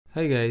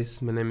Hi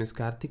guys, my name is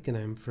Karthik and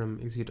I'm from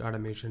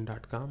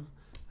executeautomation.com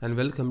and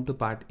welcome to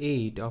part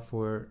 8 of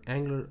our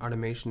Angular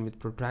automation with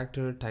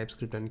Protractor,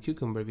 TypeScript and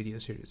Cucumber video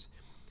series.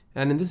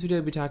 And in this video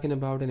I'll be talking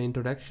about an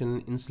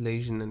introduction,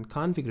 installation and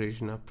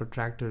configuration of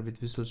Protractor with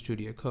Visual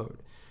Studio Code.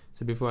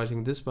 So before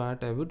watching this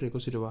part, I would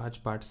request you to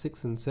watch part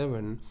 6 and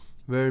 7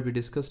 where we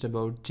discussed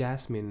about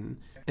Jasmine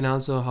and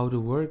also how to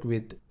work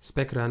with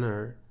Spec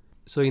Runner.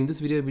 So in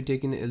this video I'll be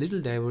taking a little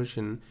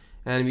diversion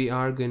and we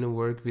are going to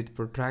work with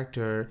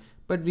Protractor,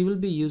 but we will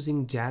be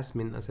using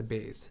Jasmine as a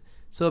base.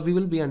 So we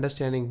will be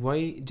understanding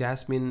why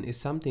Jasmine is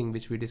something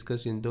which we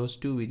discussed in those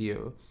two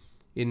videos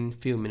in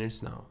few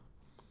minutes now.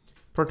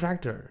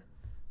 Protractor.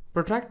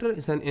 Protractor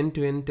is an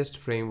end-to-end test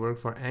framework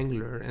for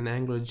Angular and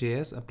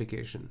AngularJS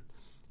application.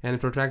 And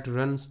Protractor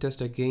runs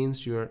tests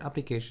against your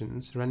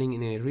applications running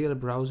in a real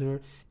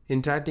browser,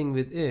 interacting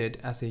with it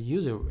as a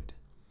user would.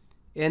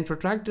 And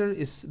Protractor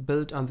is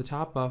built on the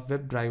top of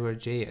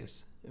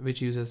WebDriver.js,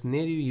 which uses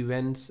native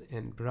events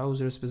and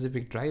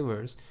browser-specific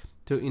drivers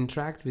to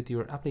interact with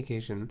your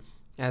application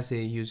as a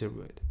user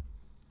would.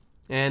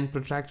 And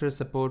Protractor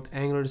support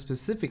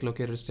Angular-specific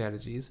locator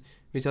strategies,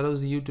 which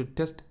allows you to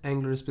test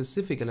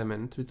Angular-specific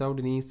elements without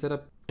any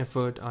setup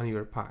effort on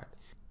your part.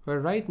 But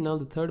right now,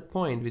 the third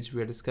point which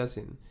we are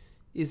discussing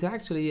is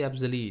actually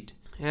obsolete,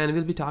 and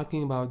we'll be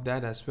talking about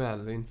that as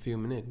well in a few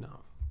minutes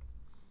now.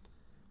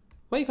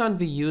 Why can't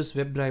we use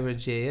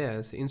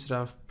WebDriver.js instead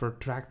of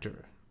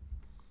Protractor?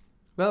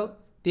 Well,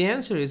 the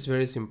answer is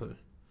very simple.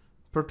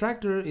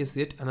 Protractor is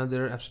yet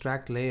another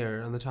abstract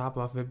layer on the top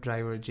of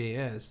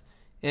WebDriver.js,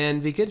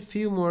 and we get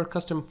few more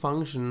custom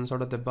functions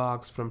out of the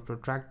box from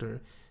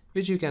Protractor,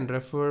 which you can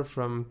refer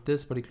from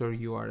this particular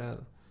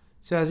URL.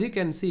 So as you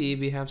can see,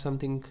 we have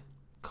something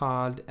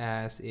called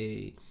as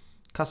a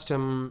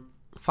custom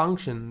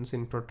functions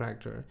in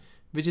Protractor,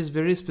 which is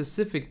very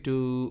specific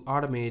to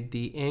automate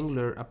the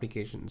Angular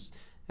applications.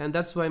 And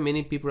that's why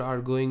many people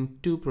are going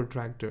to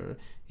Protractor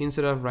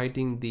instead of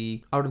writing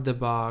the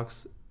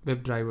out-of-the-box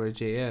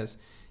WebDriver.js.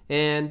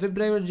 And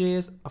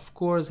WebDriver.js, of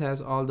course,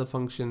 has all the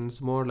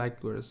functions more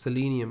like your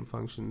Selenium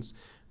functions.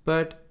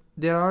 But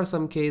there are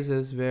some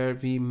cases where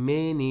we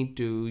may need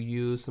to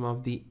use some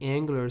of the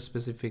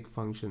Angular-specific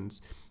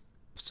functions.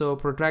 So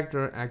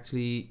Protractor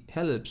actually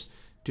helps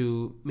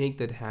to make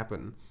that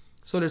happen.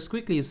 So let's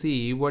quickly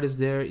see what is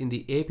there in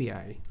the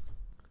API.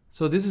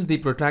 So this is the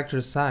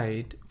Protractor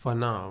site for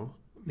now.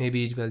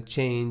 Maybe it will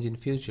change in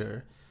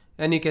future.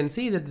 And you can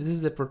see that this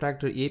is a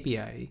Protractor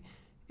API.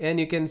 And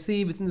you can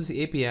see within this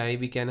API,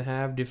 we can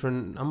have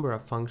different number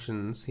of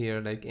functions here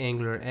like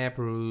Angular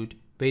AppRoot,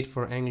 wait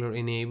for Angular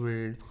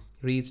enabled,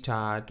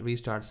 restart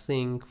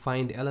sync,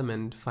 find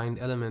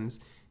elements,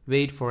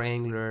 wait for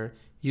Angular,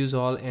 use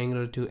all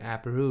Angular to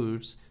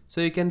AppRoots.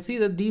 So you can see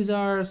that these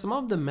are some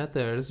of the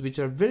methods which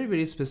are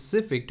very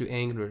specific to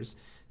Angulars.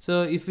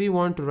 So if we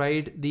want to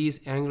write these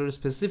Angular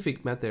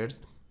specific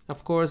methods,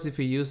 of course, if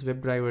we use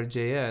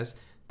WebDriver.js,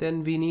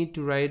 then we need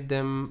to write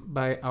them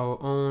by our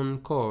own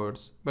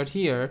codes. But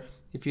here,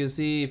 if you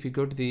see, if you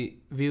go to the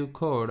view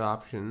code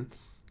option,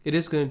 it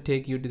is going to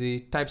take you to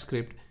the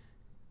TypeScript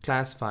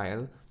class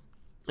file.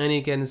 And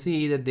you can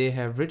see that they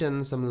have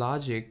written some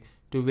logic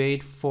to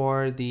wait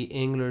for the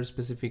Angular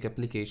specific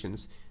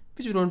applications,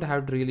 which we don't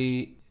have to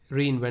really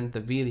reinvent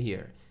the wheel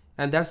here.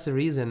 And that's the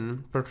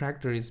reason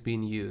Protractor is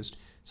being used.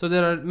 So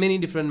there are many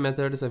different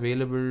methods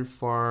available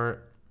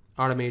for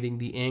automating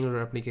the Angular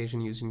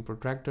application using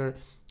Protractor.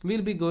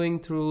 We'll be going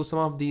through some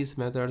of these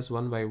methods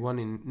one by one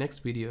in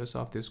next videos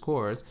of this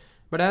course.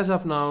 But as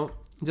of now,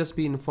 just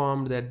be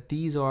informed that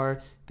these are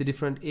the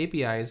different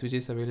APIs which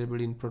is available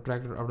in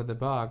Protractor out of the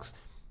box.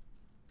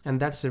 And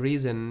that's the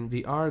reason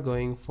we are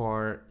going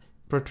for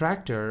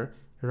Protractor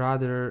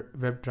rather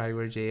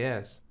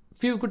WebDriver.js.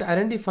 Few good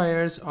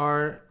identifiers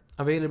are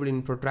available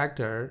in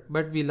Protractor,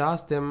 but we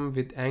lost them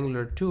with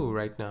Angular 2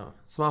 right now.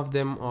 Some of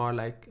them are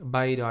like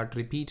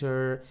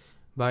by.repeater,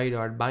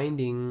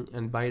 by.binding,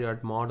 and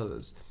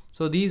by.models.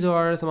 So these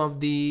are some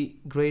of the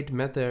great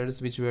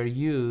methods which were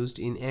used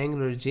in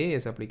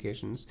AngularJS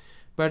applications.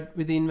 But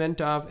with the invent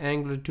of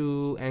Angular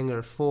 2,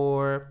 Angular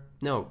 4,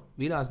 no,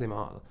 we lost them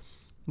all.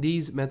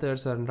 These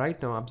methods are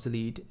right now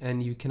obsolete,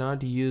 and you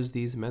cannot use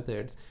these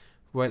methods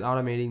while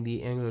automating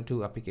the Angular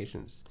 2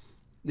 applications.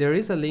 There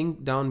is a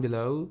link down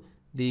below,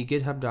 the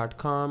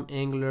github.com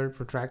Angular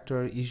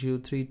Protractor issue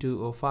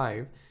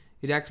 3205.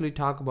 It actually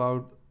talks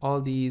about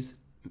all these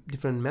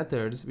different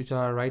methods which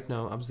are right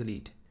now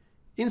obsolete.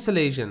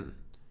 Installation.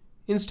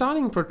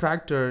 Installing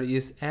Protractor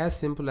is as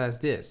simple as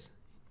this.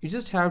 You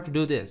just have to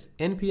do this,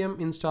 npm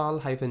install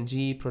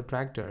 -g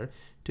protractor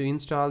to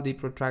install the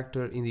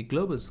Protractor in the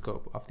global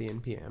scope of the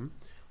npm.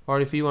 Or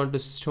if you want to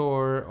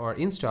store or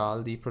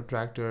install the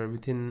Protractor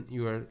within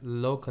your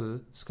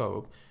local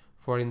scope,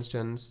 for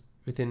instance,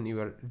 within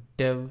your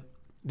dev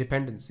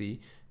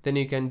dependency, then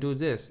you can do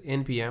this,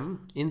 npm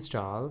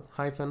install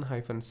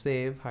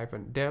 -save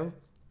 -dev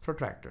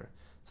Protractor.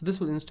 So this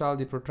will install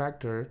the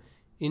Protractor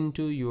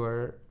into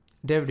your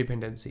dev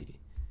dependency.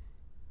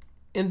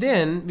 And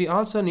then we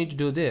also need to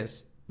do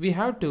this. we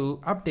have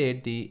to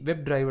update the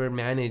WebDriver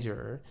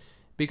manager,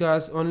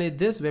 because only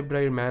this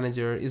WebDriver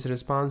manager is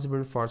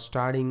responsible for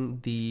starting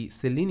the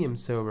Selenium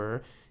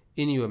server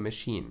in your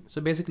machine.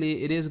 So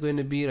basically it is going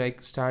to be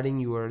like starting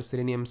your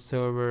Selenium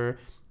server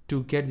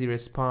to get the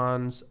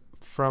response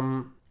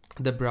from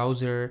the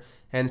browser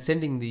and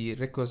sending the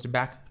request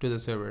back to the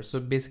server. So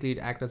basically it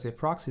acts as a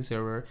proxy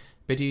server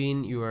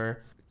between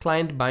your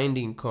client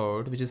binding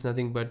code, which is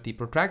nothing but the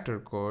Protractor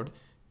code,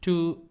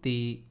 to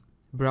the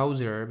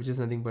browser, which is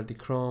nothing but the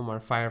Chrome or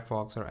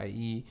Firefox or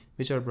IE,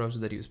 whichever browser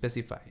that you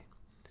specify.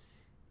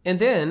 And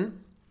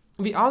then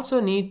we also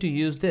need to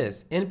use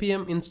this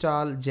npm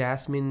install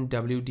Jasmine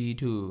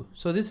WD2.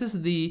 So this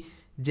is the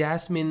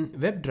Jasmine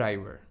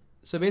WebDriver.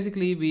 So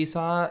basically we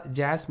saw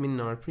Jasmine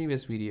in our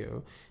previous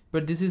video,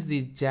 but this is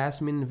the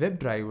Jasmine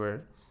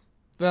WebDriver.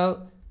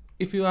 Well,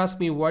 if you ask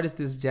me what is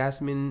this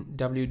Jasmine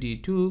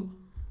WD2,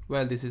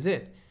 well, this is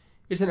it.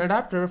 It's an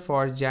adapter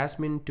for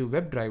Jasmine to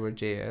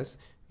WebDriver.js,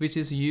 which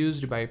is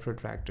used by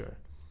Protractor.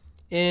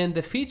 And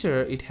the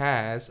feature it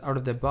has out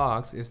of the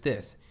box is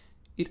this.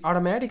 It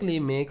automatically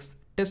makes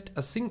test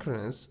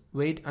asynchronous,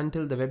 wait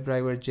until the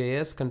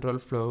WebDriver.js control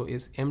flow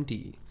is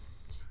empty.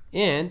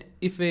 And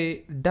if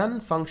a done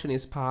function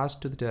is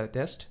passed to the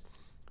test,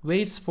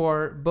 waits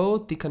for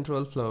both the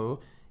control flow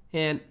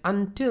and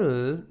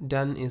until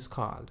done is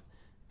called.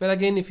 Well,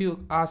 again, if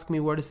you ask me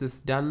what is this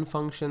done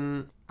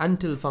function,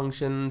 until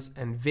functions,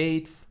 and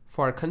wait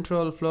for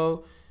control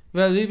flow,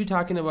 well, we'll be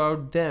talking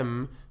about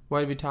them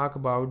while we talk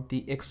about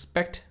the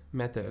expect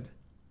method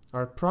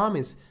or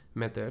promise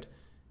method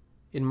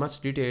in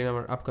much detail in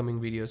our upcoming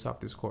videos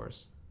of this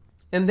course.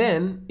 And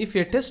then if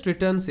your test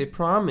returns a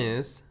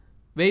promise,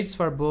 waits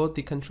for both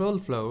the control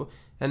flow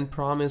and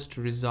promise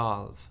to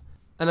resolve.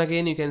 And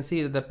again, you can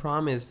see that the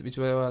promise which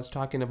I was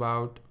talking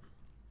about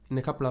in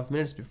a couple of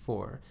minutes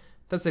before,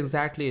 that's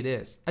exactly it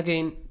is.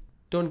 Again,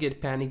 don't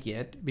get panic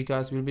yet,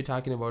 because we'll be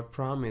talking about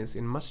promise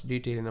in much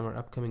detail in our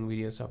upcoming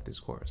videos of this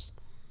course.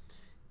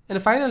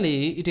 And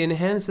finally, it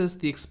enhances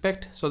the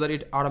expect so that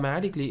it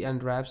automatically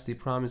unwraps the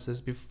promises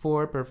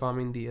before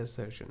performing the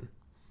assertion.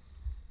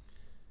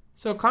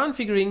 So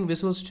configuring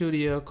Visual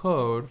Studio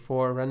Code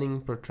for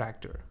running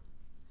Protractor.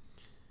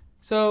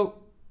 So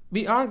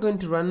we are going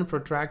to run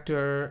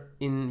Protractor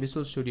in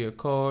Visual Studio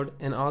Code,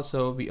 and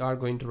also we are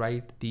going to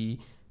write the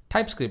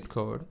TypeScript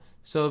code.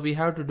 So we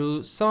have to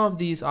do some of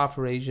these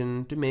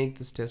operations to make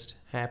this test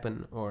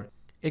happen or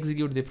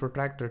execute the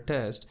Protractor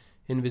test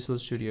in Visual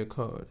Studio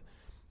Code.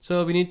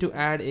 So we need to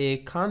add a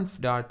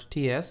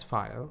conf.ts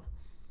file,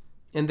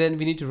 and then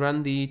we need to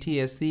run the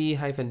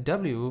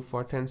tsc-w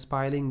for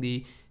transpiling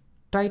the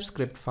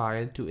TypeScript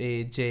file to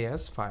a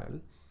JS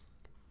file.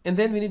 And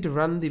then we need to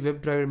run the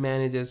WebDriver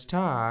manager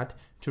start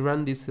to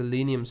run the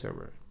Selenium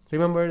server.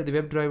 Remember the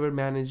WebDriver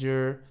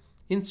manager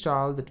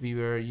install that we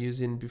were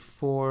using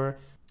before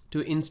to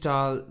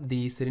install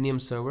the Selenium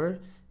server,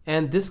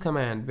 and this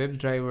command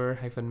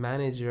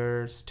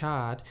WebDriver-manager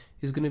start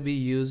is going to be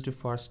used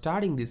for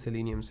starting the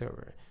Selenium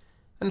server.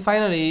 And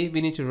finally, we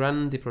need to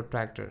run the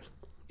Protractor.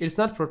 It's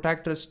not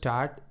Protractor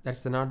start,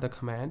 that's not the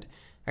command.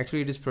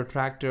 Actually, it is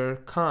Protractor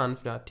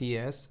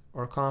conf.ts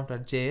or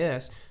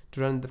conf.js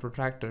to run the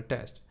Protractor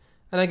test.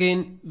 And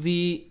again,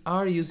 we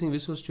are using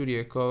Visual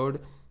Studio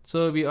Code,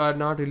 so we are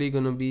not really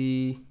going to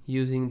be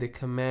using the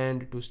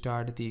command to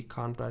start the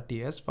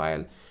conf.ts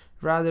file.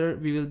 Rather,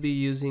 we will be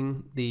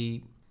using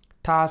the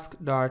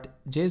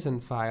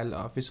task.json file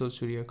of Visual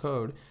Studio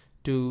Code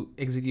to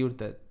execute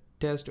the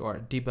test or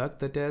debug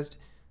the test.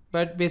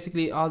 But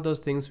basically all those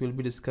things we'll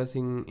be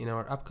discussing in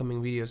our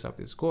upcoming videos of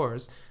this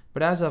course.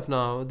 But as of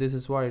now, this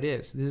is what it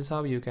is. This is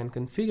how you can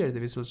configure the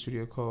Visual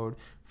Studio Code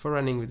for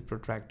running with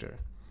Protractor.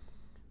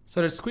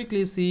 So let's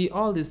quickly see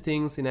all these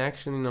things in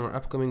action in our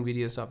upcoming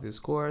videos of this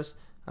course.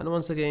 And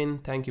once again,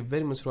 thank you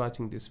very much for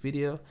watching this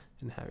video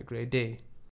and have a great day.